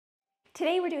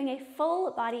Today we're doing a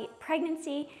full body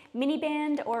pregnancy mini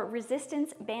band or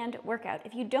resistance band workout.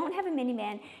 If you don't have a mini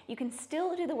band, you can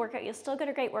still do the workout. You'll still get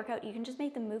a great workout. You can just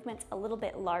make the movements a little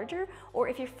bit larger. Or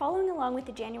if you're following along with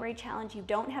the January challenge, you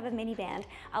don't have a mini band,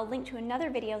 I'll link to another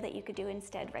video that you could do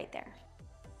instead right there.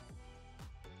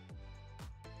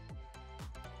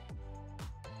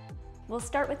 We'll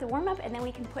start with the warm-up and then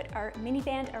we can put our mini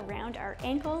band around our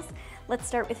ankles. Let's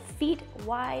start with feet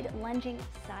wide, lunging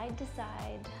side to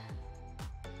side.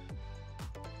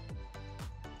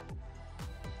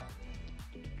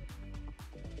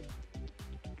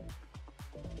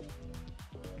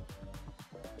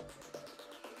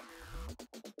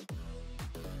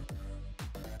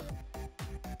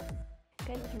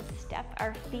 Good, we can step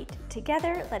our feet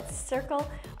together. Let's circle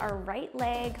our right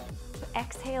leg.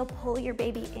 Exhale, pull your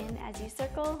baby in as you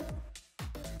circle.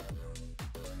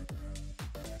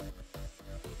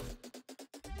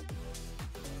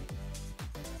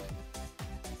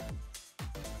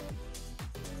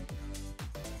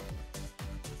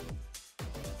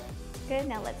 Good,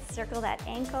 now let's circle that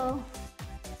ankle.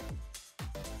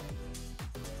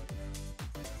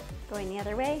 Going the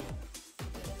other way.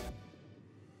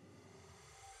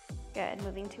 Good,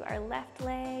 moving to our left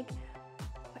leg.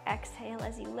 Exhale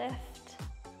as you lift.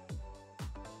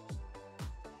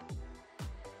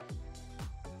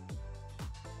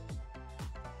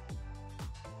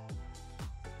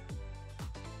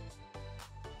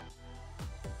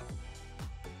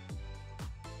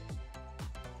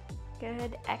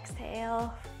 Good,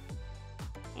 exhale,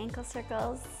 ankle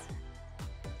circles.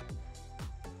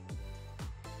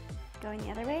 Going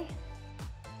the other way.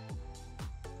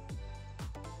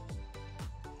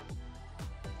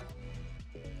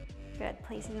 Good,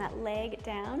 placing that leg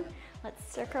down.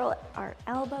 Let's circle our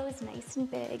elbows nice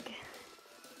and big.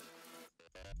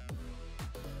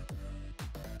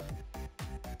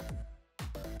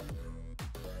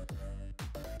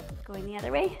 Going the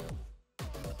other way.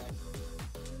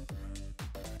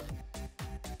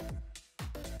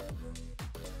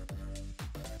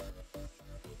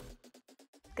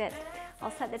 Good. I'll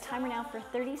set the timer now for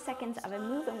 30 seconds of a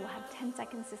move and we'll have 10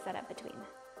 seconds to set up between.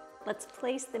 Let's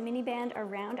place the mini band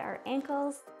around our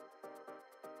ankles.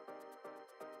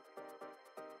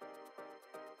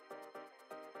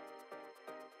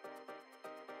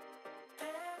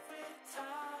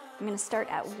 I'm going to start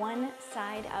at one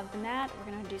side of the mat.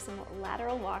 We're going to do some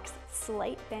lateral walks,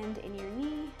 slight bend in your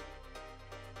knee.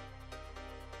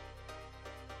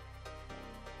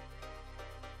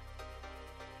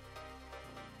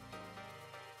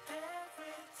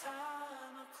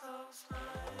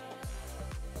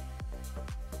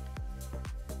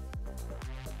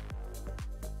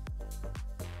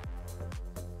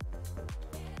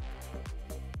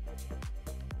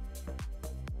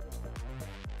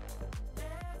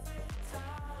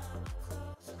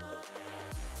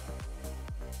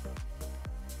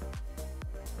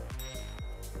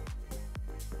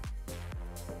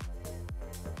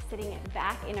 Sitting it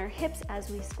back in our hips as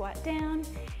we squat down,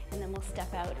 and then we'll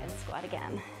step out and squat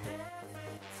again.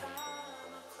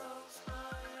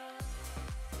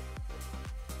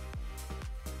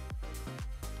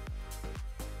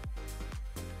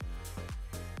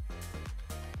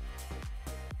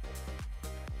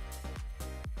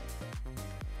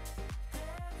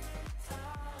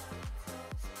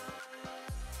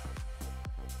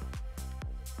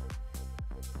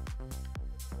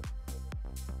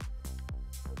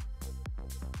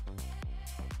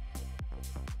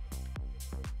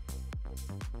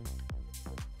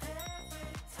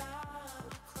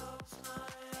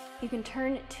 You can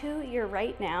turn to your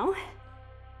right now,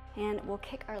 and we'll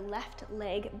kick our left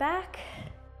leg back,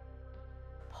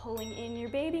 pulling in your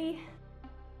baby.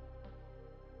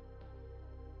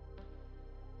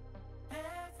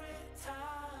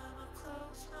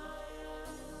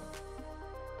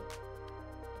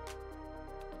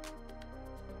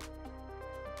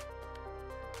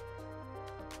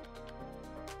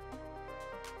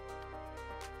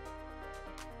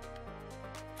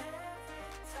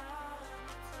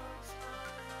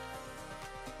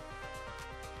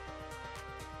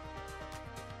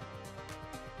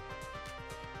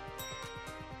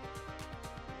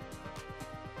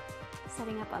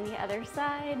 Setting up on the other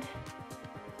side.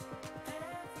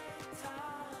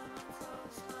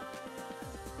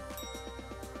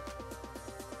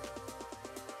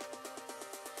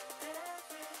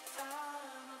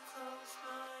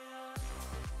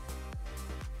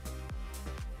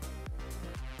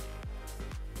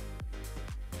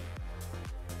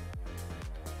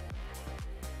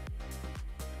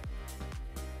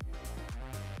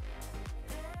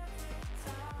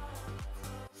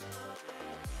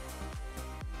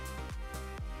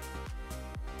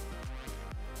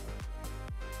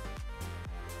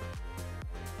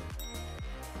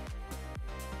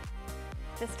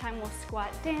 This time we'll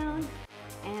squat down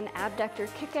and abductor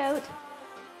kick out,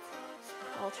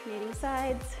 alternating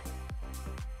sides.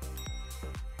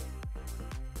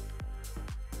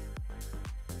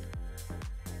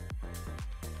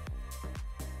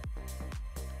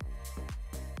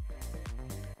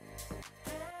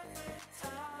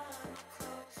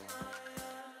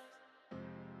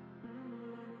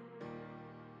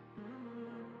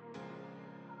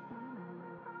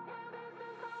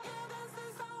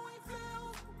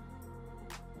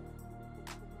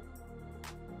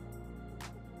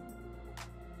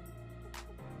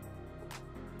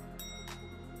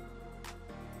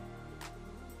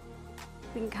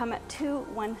 We can come to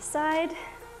one side.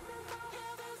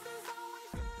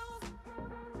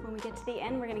 When we get to the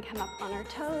end, we're gonna come up on our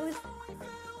toes.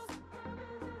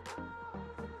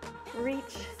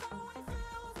 Reach.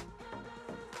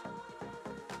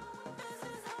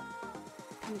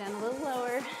 Come down a little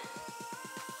lower.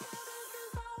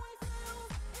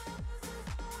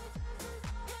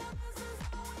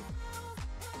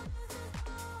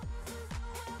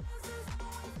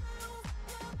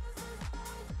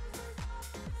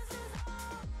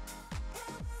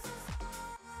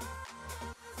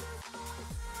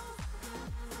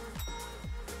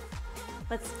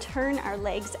 Let's turn our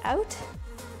legs out.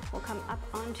 We'll come up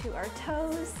onto our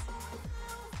toes.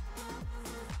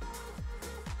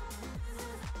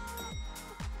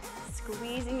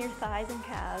 Squeezing your thighs and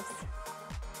calves.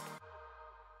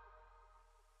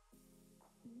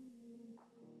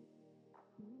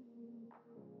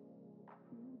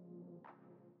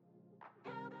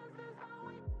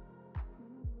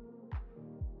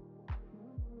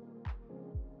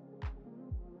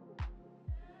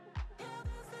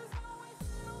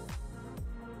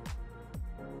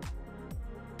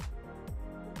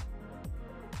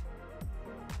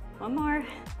 One more.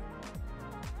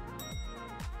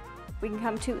 We can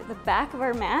come to the back of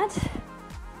our mat.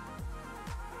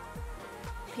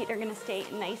 Feet are gonna stay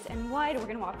nice and wide. We're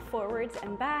gonna walk forwards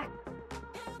and back.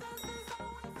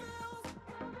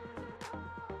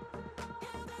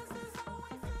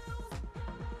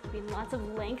 Need lots of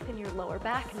length in your lower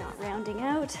back, not rounding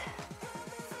out.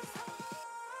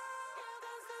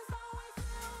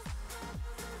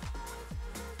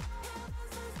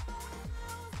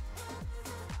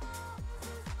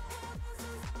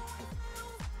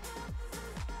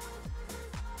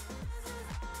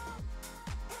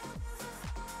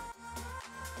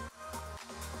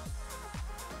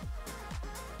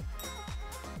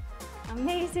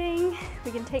 Amazing.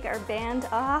 We can take our band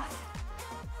off.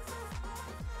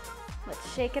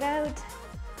 Let's shake it out.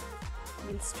 We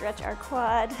can stretch our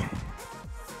quad.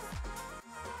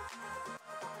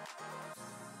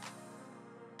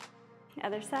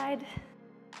 Other side.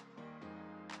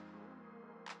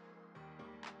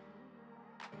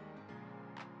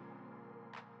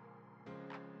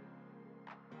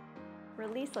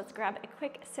 Release. Let's grab a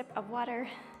quick sip of water.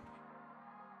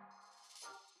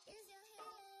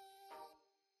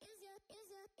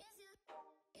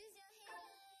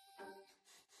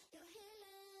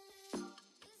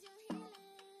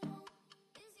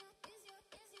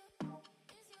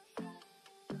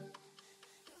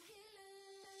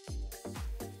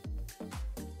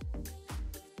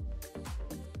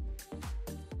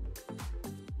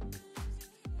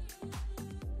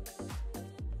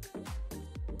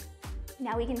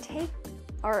 Now we can take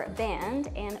our band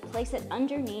and place it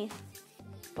underneath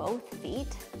both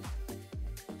feet.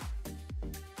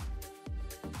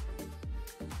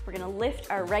 We're gonna lift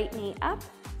our right knee up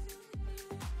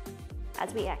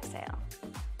as we exhale.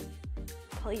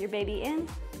 Pull your baby in.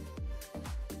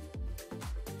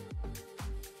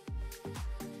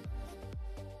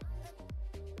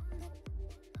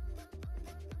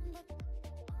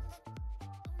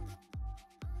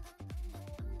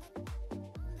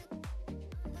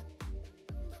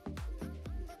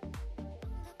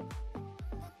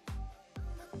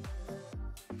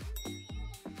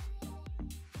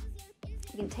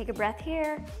 You can take a breath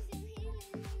here.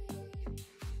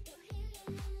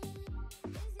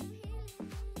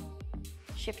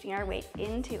 Shifting our weight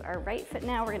into our right foot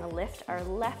now. We're gonna lift our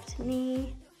left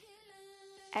knee.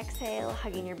 Exhale,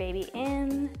 hugging your baby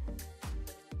in.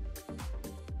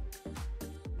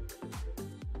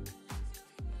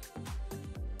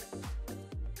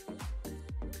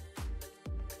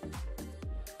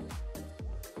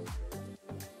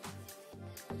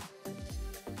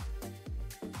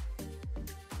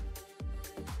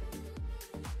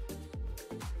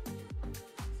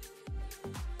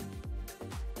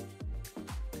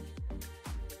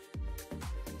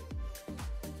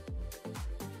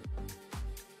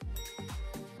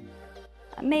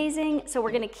 Amazing. So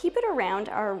we're gonna keep it around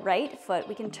our right foot.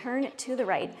 We can turn it to the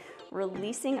right,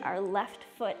 releasing our left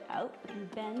foot out. We can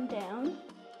bend down,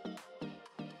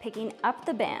 picking up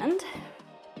the band.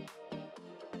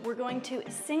 We're going to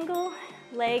single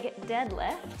leg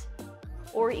deadlift,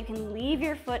 or you can leave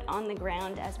your foot on the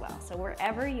ground as well. So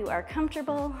wherever you are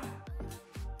comfortable.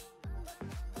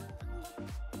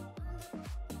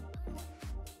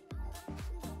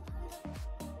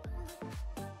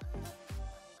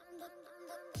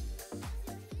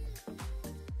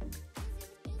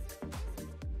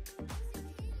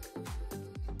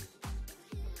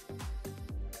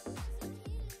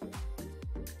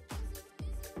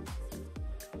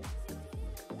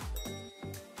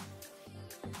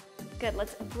 Good,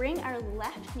 let's bring our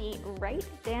left knee right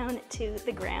down to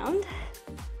the ground.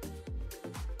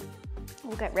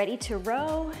 We'll get ready to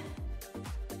row.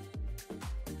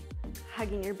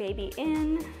 Hugging your baby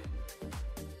in.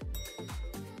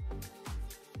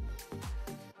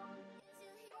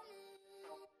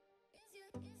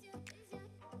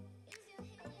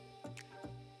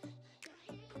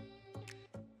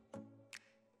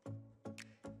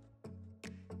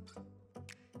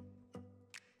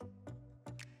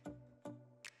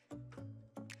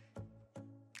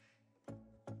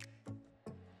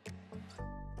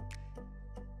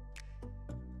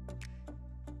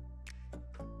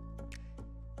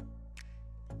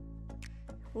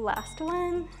 Last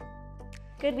one.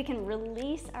 Good, we can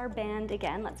release our band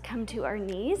again. Let's come to our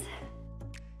knees.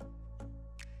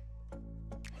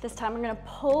 This time we're gonna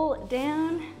pull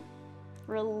down,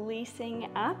 releasing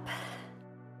up.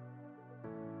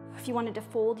 If you wanted to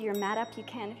fold your mat up, you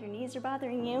can if your knees are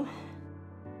bothering you.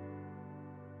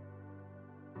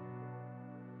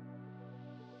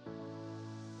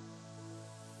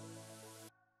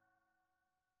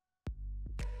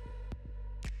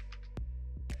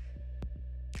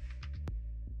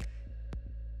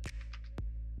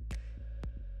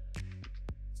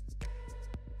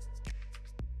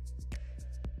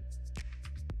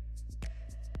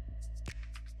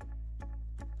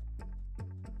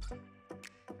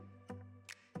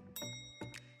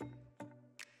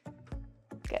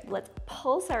 Good, let's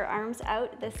pulse our arms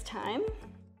out this time.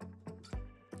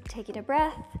 Take a deep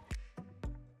breath.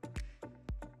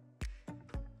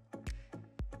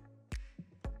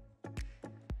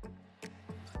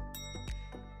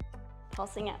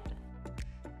 Pulsing out.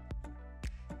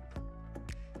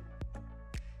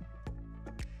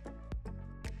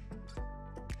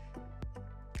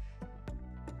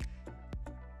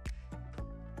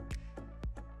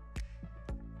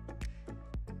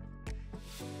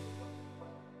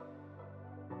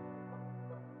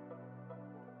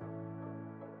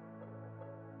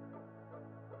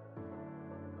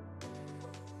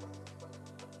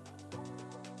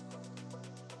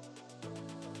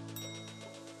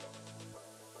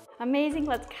 Amazing,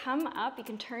 let's come up. You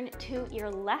can turn it to your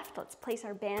left. Let's place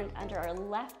our band under our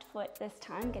left foot this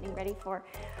time, getting ready for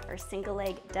our single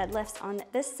leg deadlifts on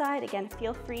this side. Again,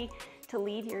 feel free to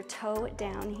leave your toe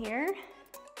down here.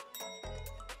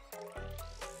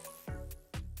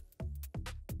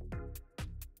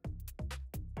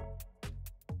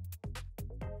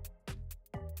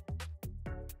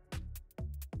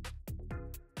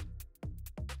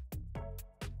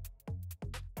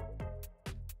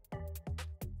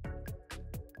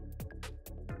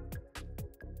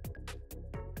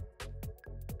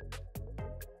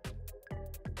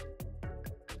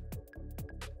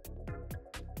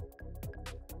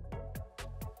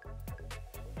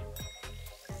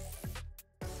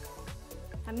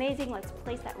 Amazing, let's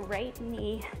place that right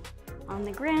knee on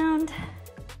the ground.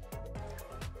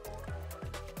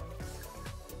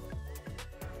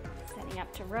 Setting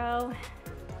up to row.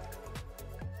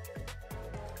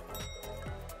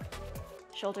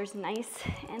 Shoulders nice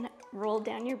and rolled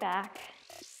down your back.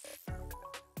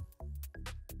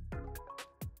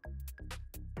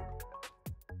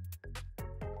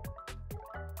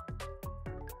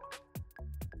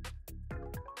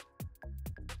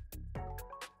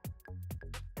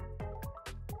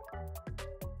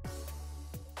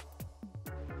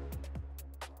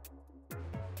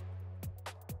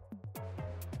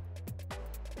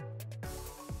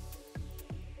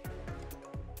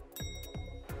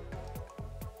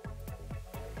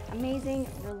 Amazing,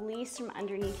 release from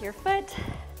underneath your foot.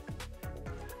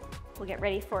 We'll get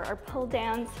ready for our pull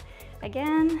downs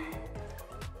again.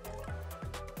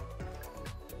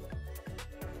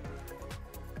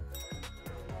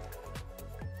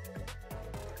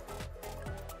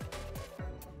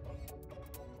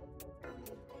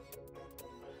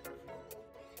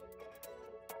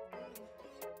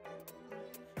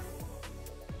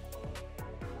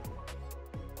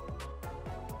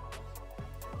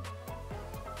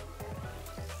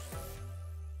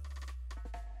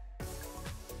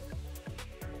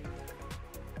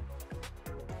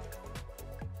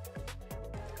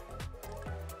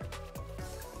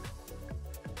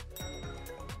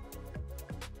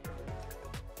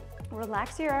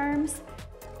 relax your arms.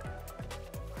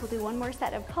 We'll do one more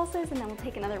set of pulses and then we'll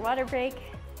take another water break.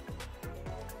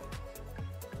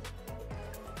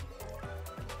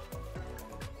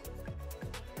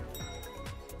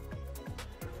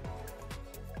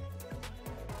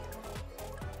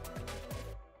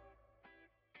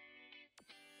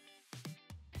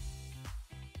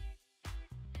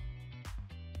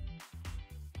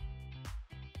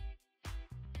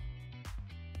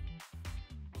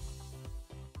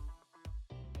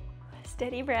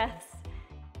 Steady breaths.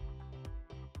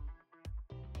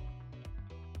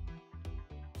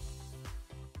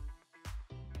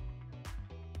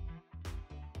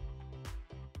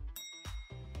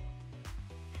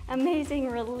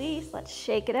 Amazing release. Let's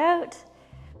shake it out.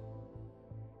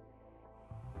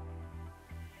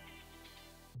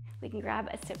 We can grab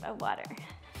a sip of water.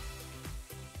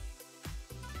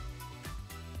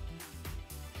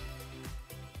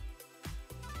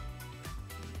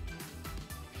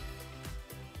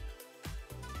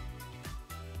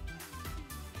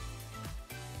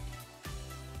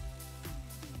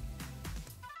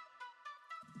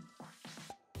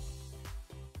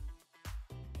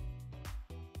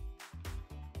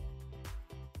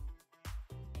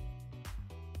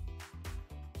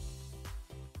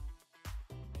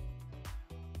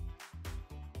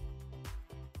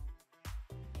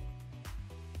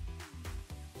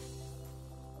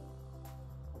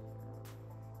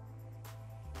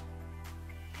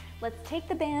 Let's take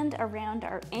the band around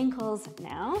our ankles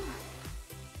now.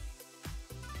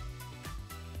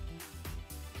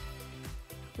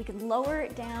 We can lower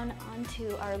it down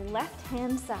onto our left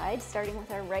hand side, starting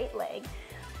with our right leg.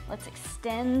 Let's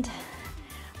extend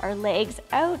our legs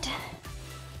out.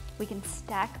 We can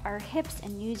stack our hips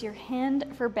and use your hand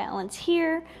for balance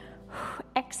here.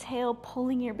 Exhale,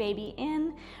 pulling your baby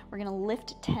in. We're gonna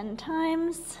lift 10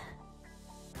 times.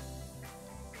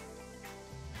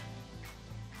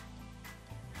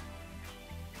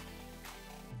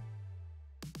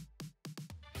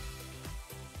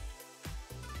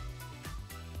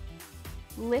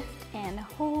 Lift and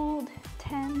hold.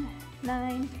 10,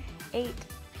 9, 8,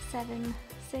 7,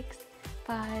 6,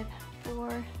 5,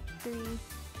 4, 3,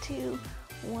 2,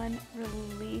 1.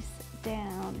 Release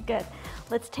down. Good.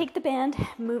 Let's take the band,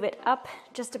 move it up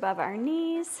just above our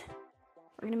knees.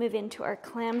 We're going to move into our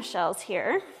clamshells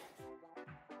here.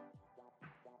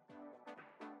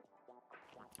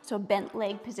 So bent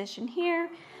leg position here,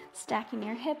 stacking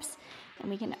your hips,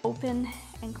 and we can open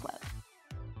and close.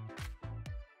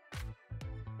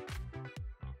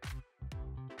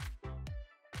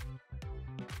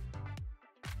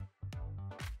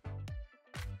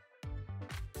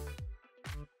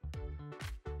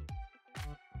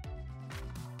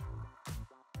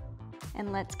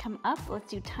 And let's come up.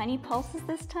 Let's do tiny pulses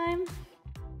this time.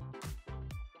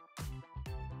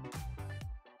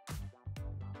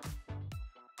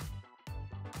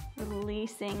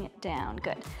 Releasing down.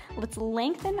 Good. Let's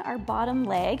lengthen our bottom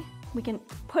leg. We can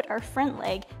put our front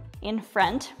leg in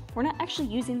front. We're not actually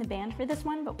using the band for this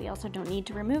one, but we also don't need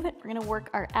to remove it. We're going to work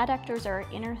our adductors or our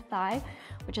inner thigh,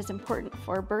 which is important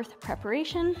for birth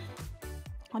preparation.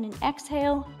 On an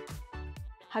exhale,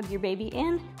 hug your baby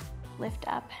in. Lift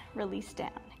up, release down.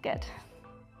 Good.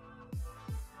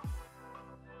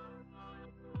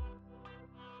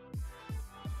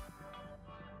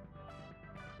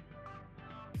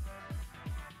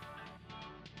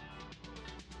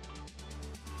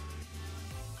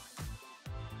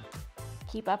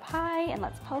 Keep up high and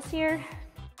let's pulse here.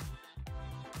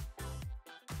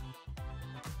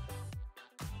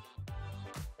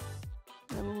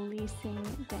 Releasing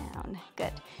down.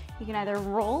 Good. You can either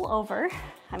roll over.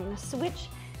 I'm going to switch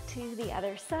to the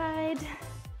other side.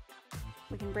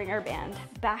 We can bring our band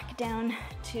back down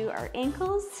to our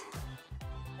ankles.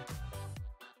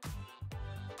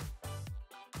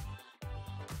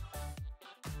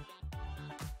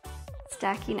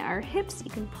 Stacking our hips,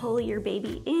 you can pull your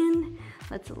baby in.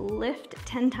 Let's lift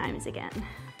 10 times again.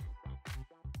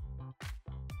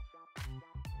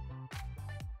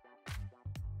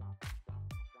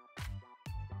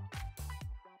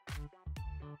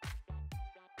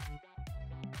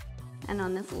 And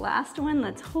on this last one,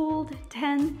 let's hold.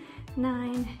 10,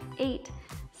 9, 8,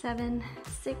 7,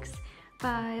 6,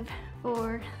 5,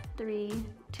 4, 3,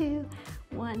 2,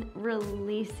 1.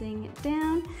 Releasing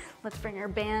down. Let's bring our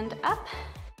band up.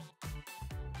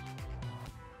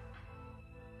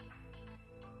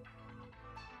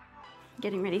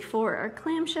 Getting ready for our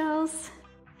clamshells.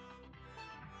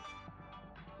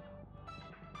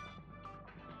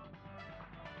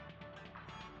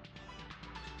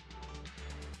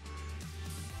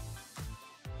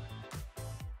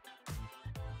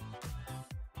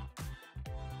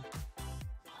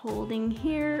 Holding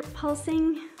here,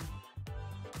 pulsing.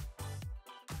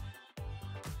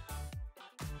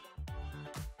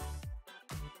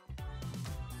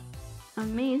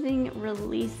 Amazing,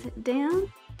 release it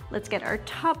down. Let's get our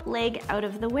top leg out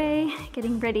of the way,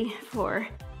 getting ready for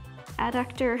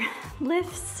adductor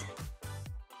lifts.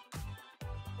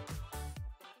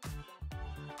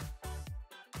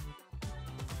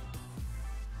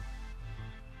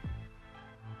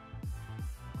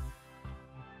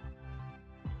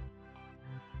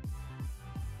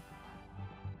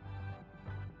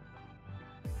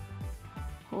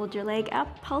 Hold your leg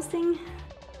up, pulsing.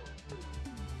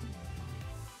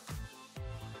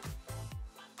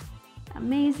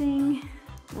 Amazing,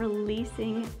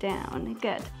 releasing down,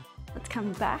 good. Let's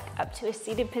come back up to a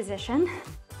seated position.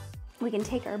 We can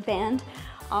take our band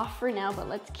off for now, but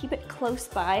let's keep it close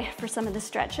by for some of the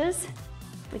stretches.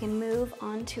 We can move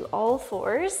on to all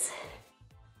fours.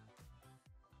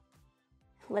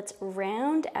 Let's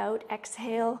round out,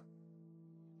 exhale,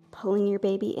 pulling your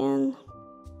baby in.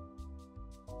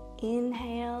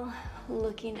 Inhale,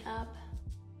 looking up.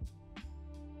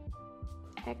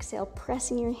 Exhale,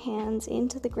 pressing your hands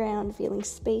into the ground, feeling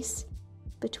space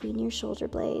between your shoulder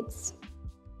blades.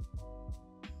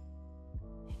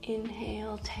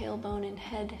 Inhale, tailbone and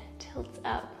head tilts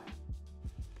up.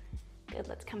 Good,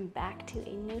 let's come back to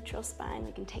a neutral spine.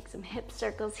 We can take some hip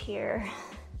circles here.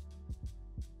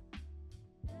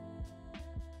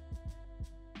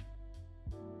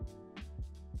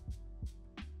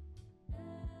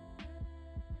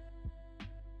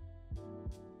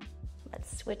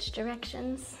 Let's switch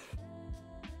directions.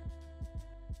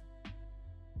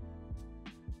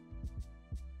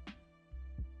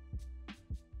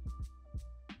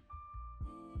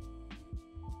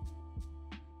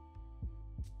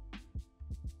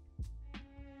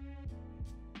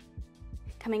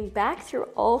 Coming back through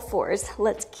all fours,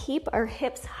 let's keep our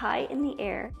hips high in the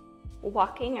air,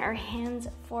 walking our hands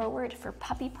forward for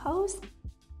puppy pose.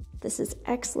 This is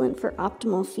excellent for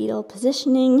optimal fetal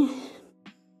positioning.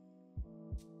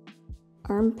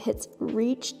 Armpits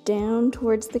reach down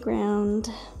towards the ground.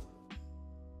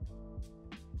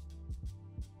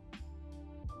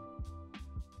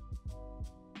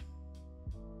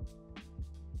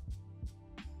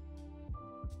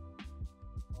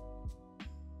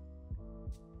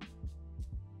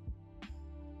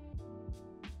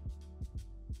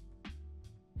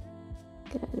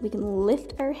 Good, we can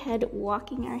lift our head,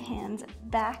 walking our hands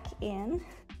back in.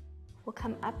 We'll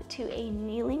come up to a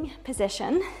kneeling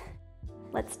position.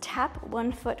 Let's tap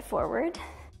one foot forward.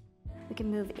 We can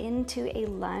move into a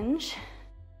lunge.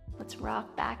 Let's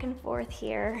rock back and forth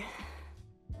here.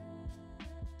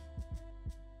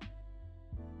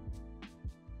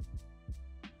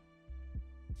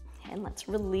 And let's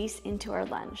release into our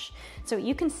lunge. So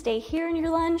you can stay here in your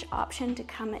lunge, option to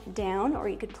come down, or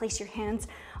you could place your hands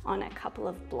on a couple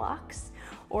of blocks.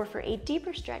 Or for a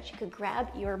deeper stretch, you could grab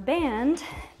your band,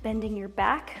 bending your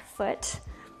back foot,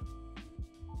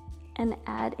 and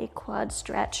add a quad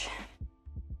stretch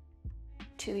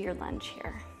to your lunge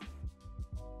here.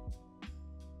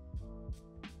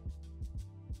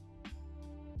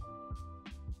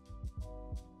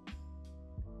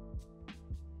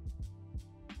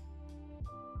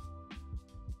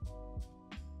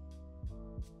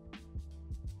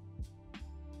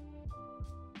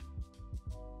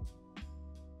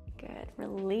 Good,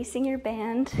 releasing your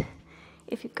band.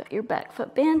 If you've got your back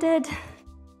foot banded,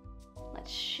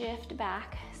 let's shift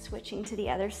back, switching to the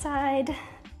other side.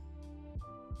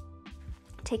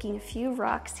 Taking a few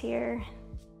rocks here.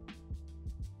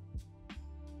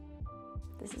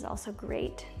 This is also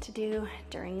great to do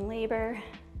during labor.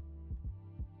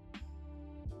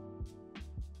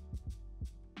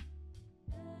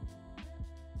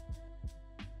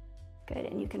 Good,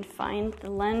 and you can find the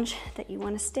lunge that you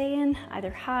want to stay in,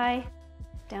 either high,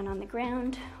 down on the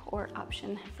ground, or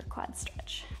option for quad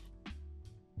stretch.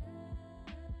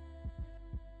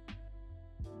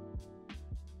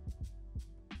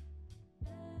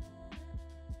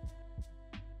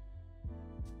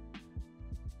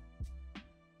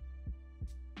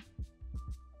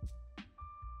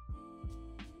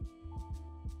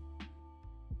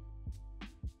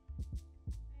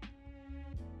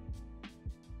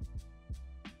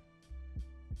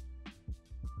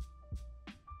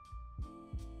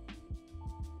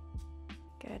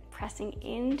 Good, pressing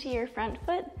into your front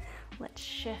foot. Let's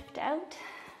shift out.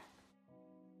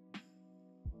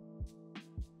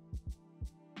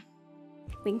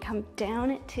 We can come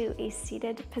down to a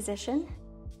seated position.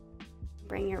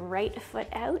 Bring your right foot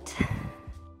out.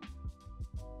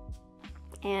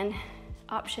 And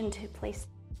option to place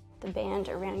the band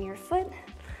around your foot.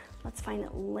 Let's find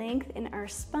length in our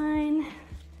spine.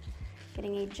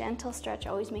 Getting a gentle stretch,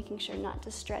 always making sure not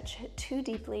to stretch too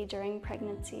deeply during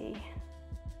pregnancy.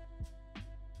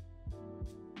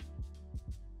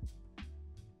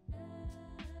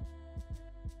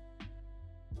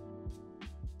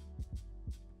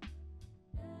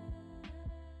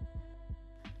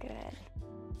 Good.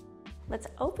 Let's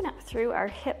open up through our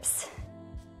hips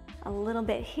a little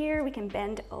bit here. We can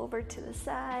bend over to the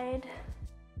side.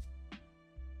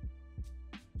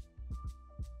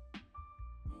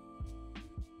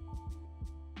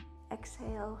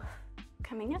 Exhale,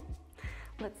 coming up.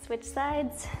 Let's switch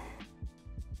sides.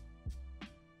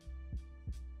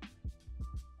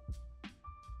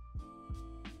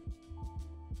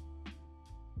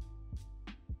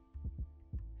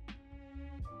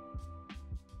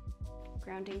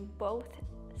 Grounding both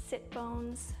sit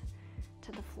bones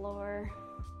to the floor.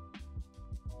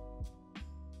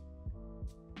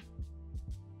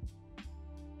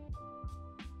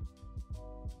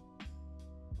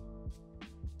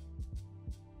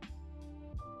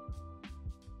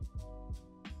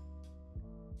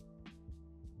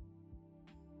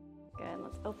 Good,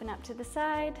 let's open up to the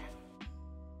side.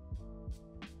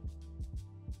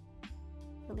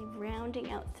 Really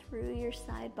rounding out through your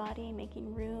side body,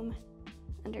 making room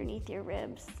underneath your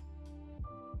ribs.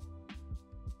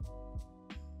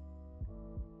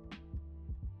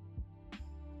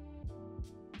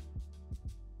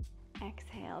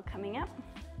 Exhale, coming up.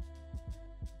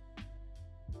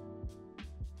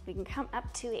 We can come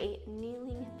up to a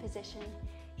kneeling position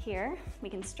here. We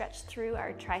can stretch through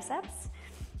our triceps.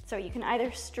 So you can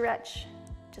either stretch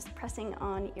just pressing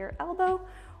on your elbow,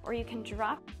 or you can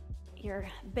drop your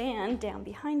band down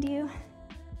behind you,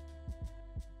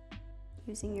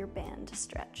 using your band to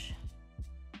stretch.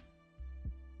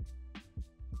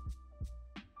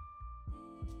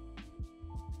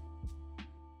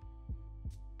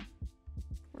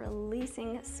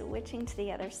 Releasing, switching to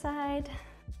the other side.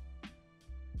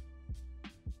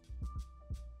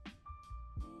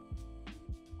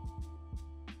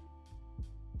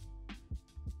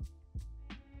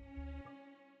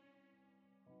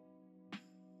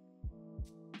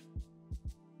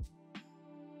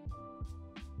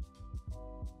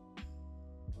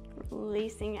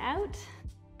 Releasing out.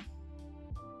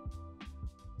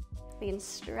 We can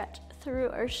stretch through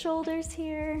our shoulders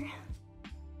here.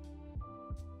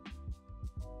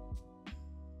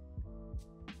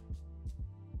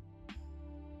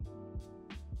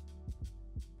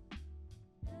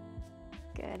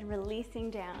 Good, releasing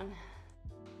down.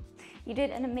 You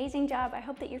did an amazing job. I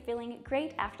hope that you're feeling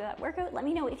great after that workout. Let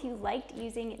me know if you liked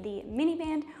using the mini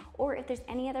band or if there's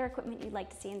any other equipment you'd like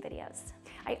to see in videos.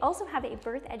 I also have a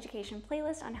birth education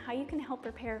playlist on how you can help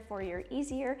prepare for your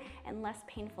easier and less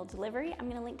painful delivery. I'm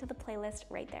gonna link to the playlist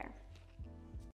right there.